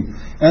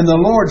 18, and the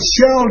Lord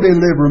shall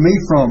deliver me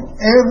from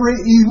every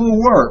evil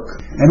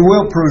work, and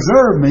will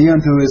preserve me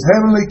unto His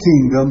heavenly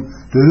kingdom,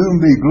 to whom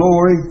be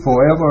glory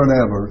forever and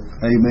ever.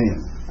 Amen.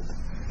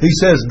 He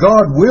says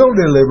God will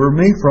deliver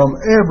me from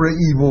every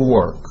evil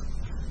work.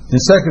 In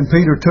 2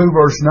 Peter 2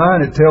 verse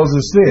 9 it tells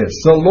us this,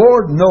 the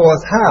Lord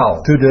knoweth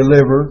how to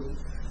deliver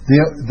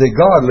the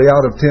godly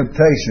out of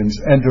temptations,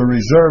 and to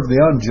reserve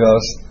the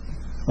unjust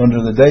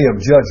unto the day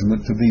of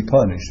judgment to be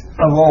punished.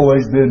 I've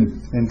always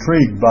been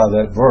intrigued by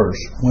that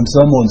verse. When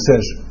someone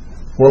says,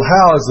 well,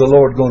 how is the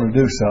Lord going to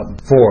do something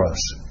for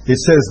us? It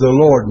says the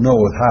Lord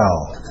knoweth how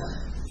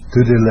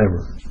to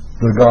deliver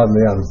the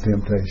godly out of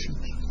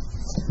temptations.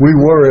 We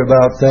worry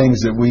about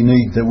things that we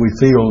need, that we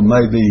feel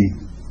may be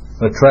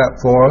a trap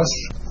for us.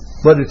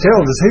 But it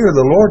tells us here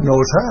the Lord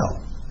knows how.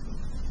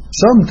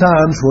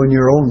 Sometimes when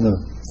you're on the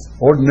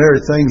ordinary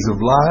things of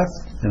life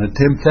and a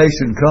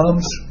temptation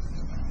comes,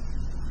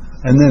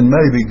 and then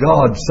maybe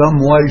God some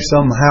way,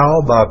 somehow,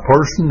 by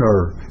person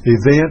or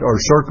event or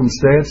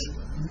circumstance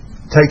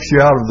takes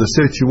you out of the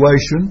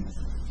situation.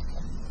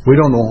 We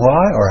don't know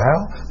why or how,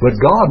 but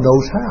God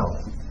knows how.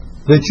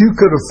 That you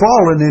could have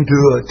fallen into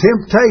a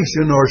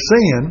temptation or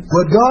sin,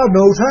 but God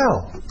knows how.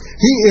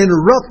 He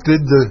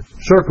interrupted the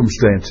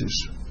circumstances,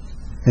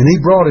 and He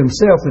brought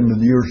Himself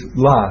into your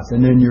life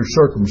and in your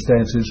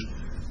circumstances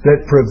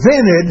that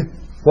prevented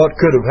what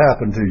could have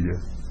happened to you.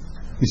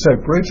 You say,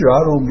 preacher,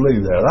 I don't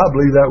believe that. I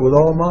believe that with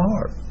all my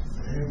heart.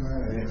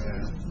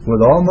 Amen.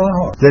 With all my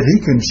heart. That He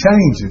can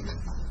change it,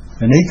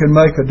 and He can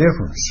make a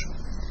difference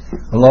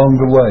along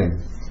the way.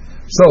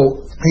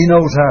 So, He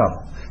knows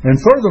how. And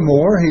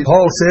furthermore,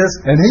 Paul says,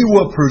 and He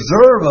will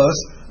preserve us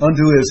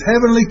unto His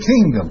heavenly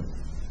kingdom.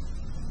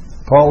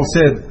 Paul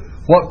said,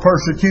 what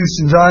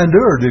persecutions I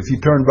endured. If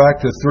you turn back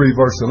to 3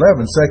 verse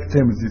 11,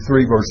 2 Timothy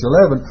 3 verse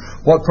 11,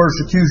 what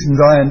persecutions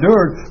I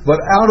endured,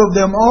 but out of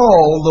them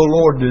all the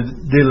Lord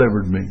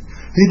delivered me.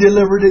 He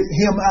delivered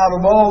him out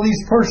of all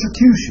these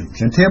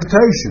persecutions and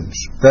temptations.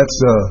 That's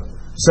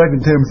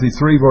 2 Timothy 3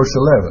 verse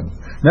 11.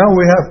 Now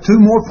we have two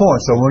more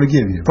points I want to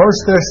give you. 1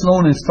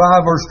 Thessalonians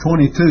 5 verse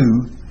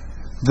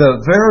 22, the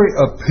very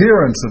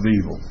appearance of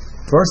evil.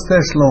 1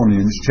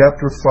 Thessalonians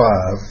chapter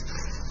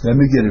 5, let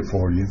me get it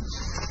for you.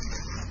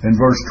 In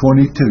verse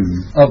 22,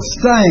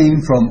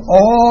 abstain from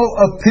all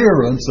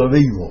appearance of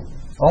evil.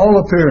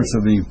 All appearance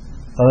of evil.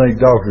 I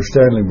think Dr.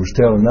 Stanley was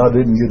telling, I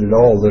didn't get it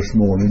all this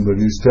morning, but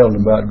he was telling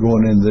about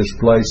going into this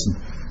place and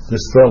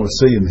this fellow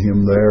seeing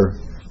him there.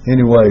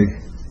 Anyway,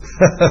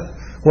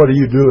 what are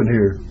you doing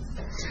here?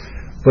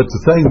 But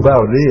the thing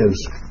about it is,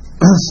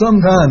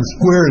 sometimes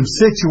we're in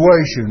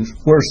situations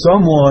where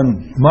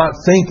someone might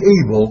think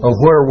evil of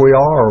where we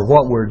are or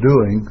what we're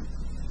doing,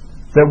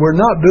 that we're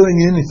not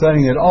doing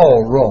anything at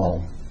all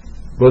wrong.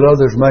 But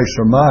others may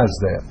surmise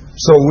that.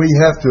 So we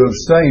have to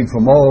abstain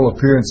from all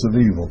appearance of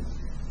evil.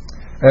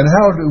 And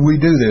how do we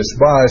do this?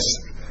 By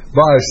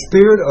a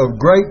spirit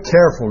of great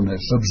carefulness.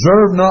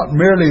 Observe not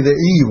merely the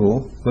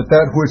evil, but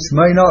that which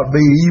may not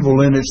be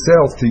evil in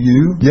itself to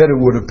you, yet it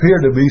would appear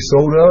to be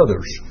so to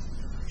others.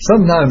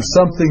 Sometimes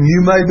something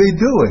you may be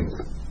doing.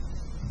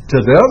 To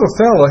the other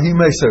fellow, he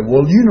may say,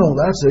 well, you know,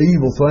 that's an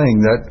evil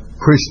thing that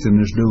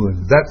Christian is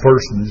doing, that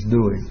person is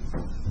doing.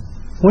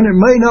 When it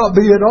may not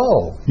be at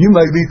all. You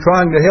may be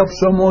trying to help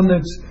someone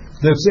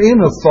that's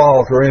in a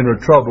fault or in a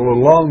trouble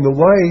along the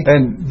way,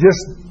 and just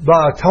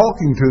by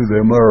talking to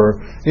them or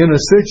in a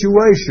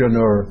situation,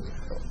 or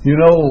you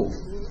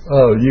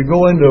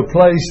go into a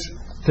place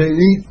to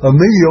eat a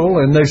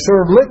meal and they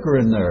serve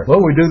liquor in there. Well,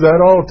 we do that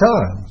all the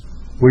time.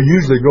 We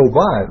usually go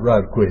buy it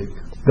right quick,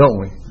 don't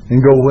we? And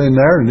go in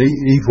there and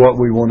eat what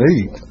we want to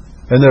eat.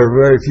 And there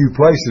are very few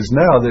places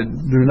now that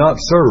do not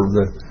serve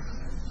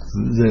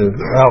the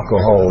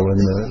alcohol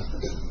and the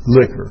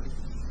liquor.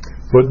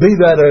 But be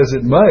that as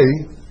it may,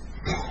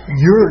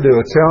 you're to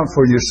account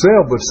for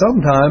yourself, but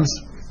sometimes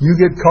you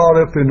get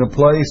caught up in a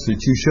place that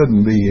you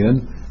shouldn't be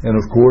in, and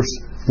of course,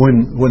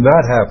 when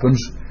that happens,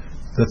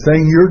 the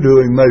thing you're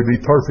doing may be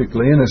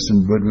perfectly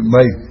innocent, but it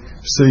may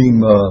seem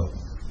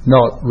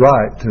not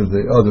right to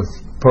the other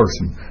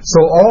person. So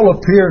all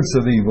appearance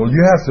of evil,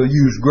 you have to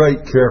use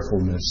great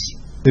carefulness.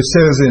 It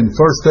says in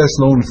 1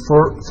 Thessalonians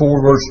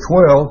 4 verse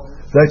 12,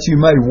 that you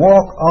may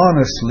walk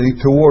honestly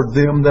toward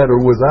them that are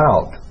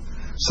without.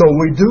 So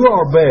we do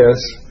our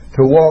best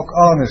to walk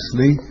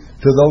honestly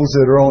to those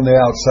that are on the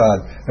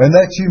outside, and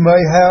that you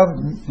may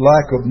have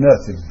lack of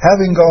nothing,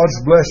 having God's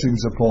blessings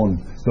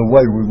upon the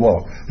way we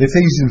walk.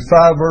 Ephesians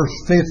 5 verse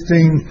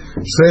 15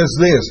 says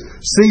this,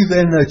 "See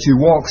then that you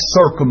walk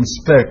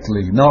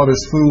circumspectly, not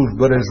as fools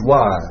but as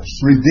wise,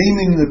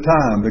 redeeming the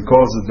time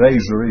because the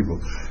days are evil."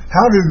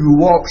 How do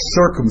you walk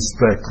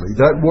circumspectly?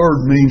 That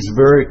word means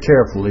very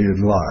carefully in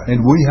life.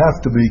 And we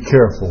have to be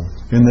careful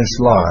in this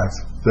life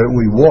that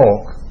we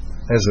walk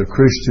as a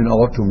Christian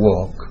ought to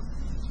walk.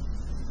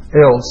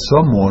 Else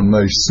someone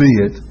may see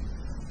it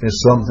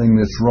as something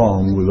that's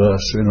wrong with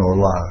us in our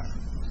life.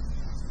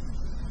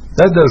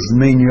 That doesn't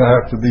mean you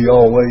have to be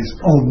always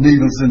on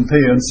needles and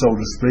pins, so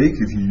to speak,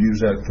 if you use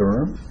that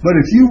term. But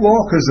if you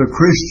walk as a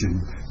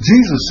Christian,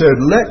 Jesus said,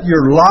 "Let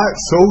your light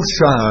so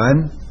shine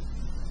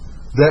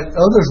that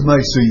others may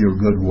see your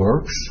good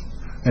works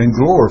and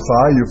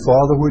glorify your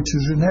Father which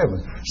is in heaven."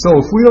 So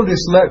if we'll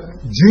just let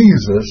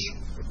Jesus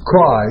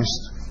Christ,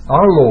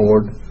 our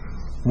Lord,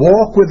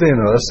 walk within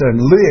us and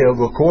live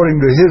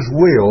according to His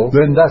will,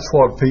 then that's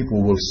what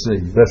people will see.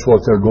 That's what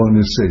they're going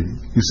to see.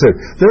 You say,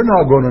 they're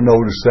not going to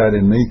notice that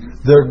in me.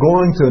 They're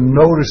going to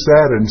notice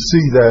that and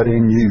see that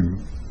in you,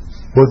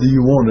 whether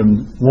you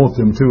want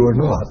them to or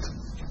not.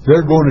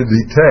 They're going to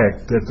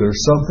detect that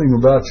there's something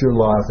about your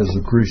life as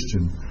a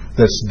Christian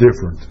that's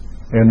different.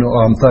 And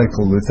I'm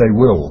thankful that they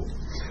will.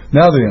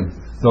 Now then,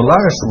 the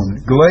last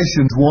one,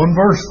 Galatians 1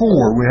 verse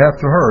 4. We have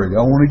to hurry.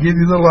 I want to give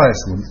you the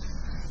last one.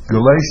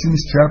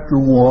 Galatians chapter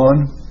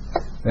 1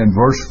 and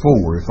verse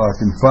 4, if I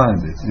can find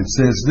it. It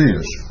says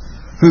this,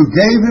 "Who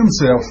gave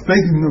Himself,"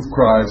 speaking of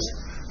Christ,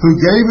 "who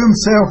gave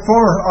Himself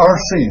for our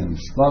sins."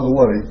 By the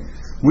way,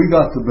 we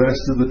got the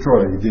best of the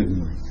trade,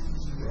 didn't we?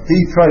 He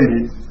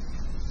traded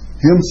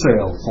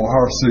Himself for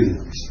our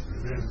sins.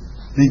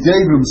 He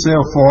gave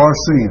Himself for our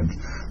sins,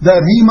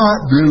 that He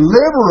might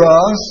deliver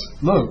us,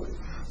 look,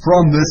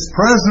 from this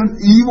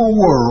present evil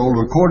world,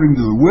 according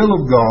to the will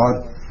of God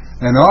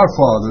and our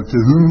Father, to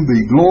whom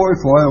be glory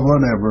forever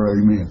and ever.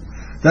 Amen.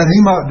 That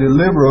He might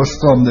deliver us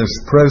from this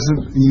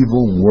present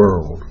evil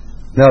world.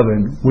 Now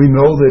then, we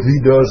know that He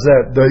does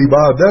that day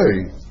by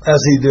day as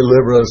He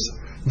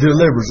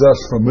delivers us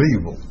from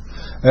evil.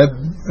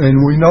 And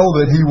we know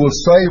that He will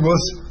save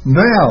us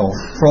now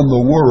from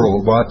the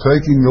world by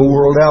taking the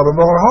world out of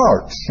our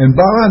hearts. And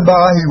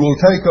by He will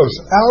take us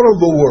out of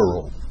the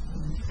world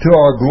to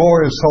our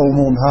glorious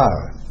home on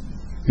high.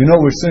 You know,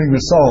 we sing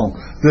the song,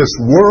 "This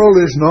world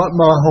is not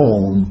my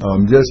home,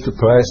 I'm just a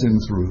passing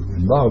through."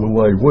 And by the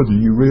way, whether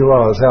you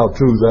realize how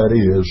true that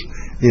is,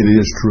 it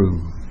is true.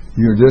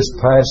 You're just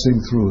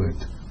passing through it.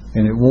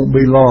 And it won't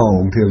be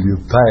long till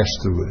you've passed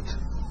through it.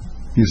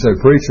 You say,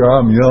 "Preacher,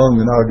 I'm young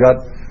and I've got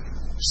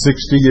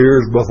 60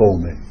 years before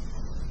me."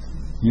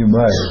 You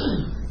may,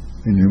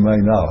 and you may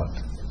not.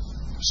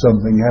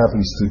 Something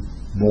happens to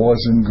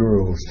boys and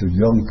girls, to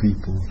young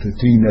people, to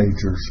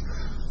teenagers,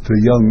 to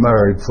young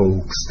married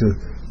folks, to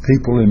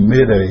people in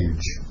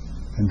mid-age,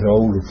 and to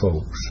older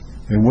folks.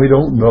 And we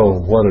don't know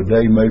what a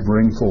day may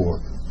bring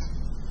forth.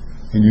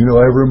 And you know,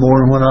 every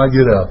morning when I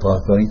get up, I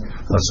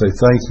say,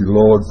 "Thank you,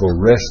 Lord,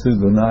 for rest through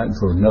the night and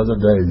for another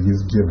day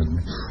You've given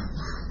me."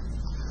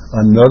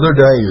 Another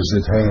day is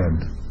at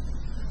hand.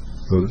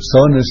 The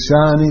sun is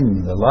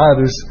shining, the light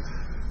is,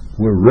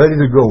 we're ready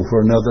to go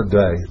for another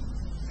day.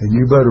 And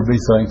you better be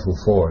thankful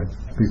for it,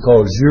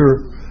 because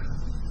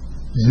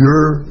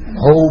your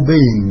whole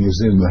being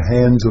is in the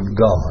hands of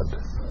God.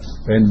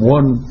 And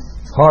one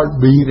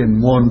heartbeat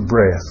and one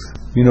breath.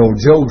 You know,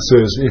 Job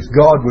says, if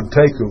God would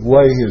take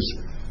away His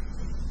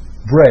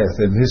breath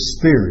and His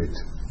spirit,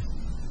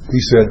 he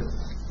said,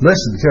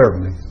 listen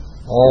carefully,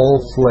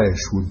 all flesh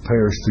would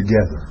perish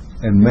together,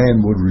 and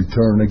man would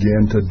return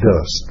again to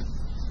dust.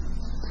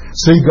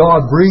 See,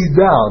 God breathed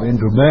out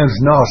into man's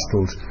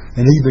nostrils,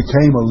 and he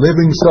became a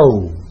living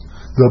soul.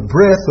 The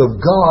breath of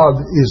God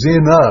is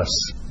in us.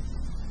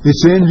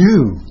 It's in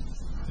you.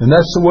 And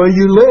that's the way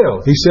you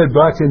live. He said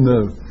back in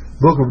the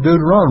book of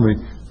Deuteronomy,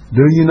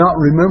 do you not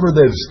remember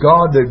that it's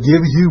God that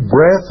gives you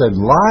breath and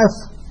life,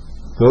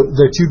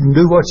 that you can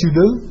do what you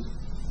do?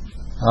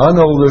 I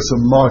know there's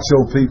some macho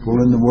people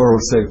in the world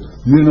say,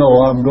 you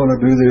know, I'm going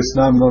to do this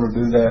and I'm going to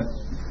do that.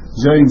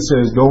 James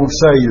says, don't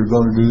say you're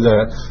going to do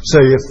that.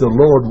 Say, if the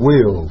Lord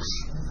wills,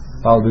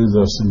 I'll do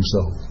thus and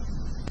so.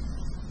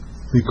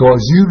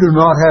 Because you do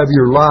not have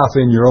your life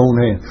in your own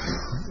hand.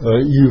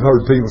 You've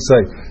heard people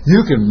say,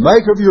 you can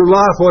make of your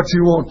life what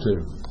you want to.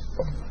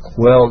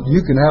 Well,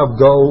 you can have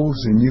goals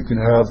and you can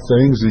have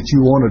things that you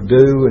want to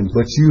do,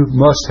 but you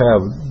must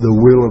have the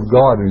will of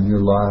God in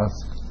your life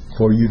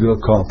for you to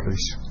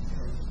accomplish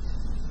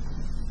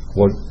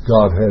what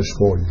God has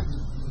for you.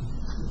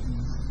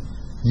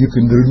 You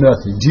can do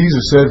nothing.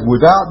 Jesus said,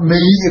 without me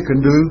you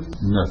can do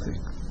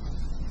nothing.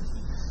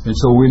 And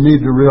so we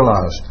need to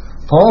realize.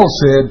 Paul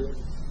said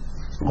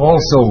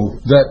also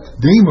that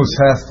Demas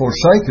hath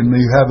forsaken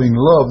me, having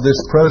loved this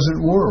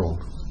present world.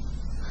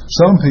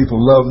 Some people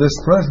love this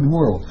present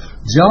world.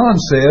 John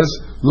says,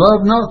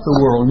 love not the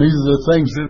world, neither the things that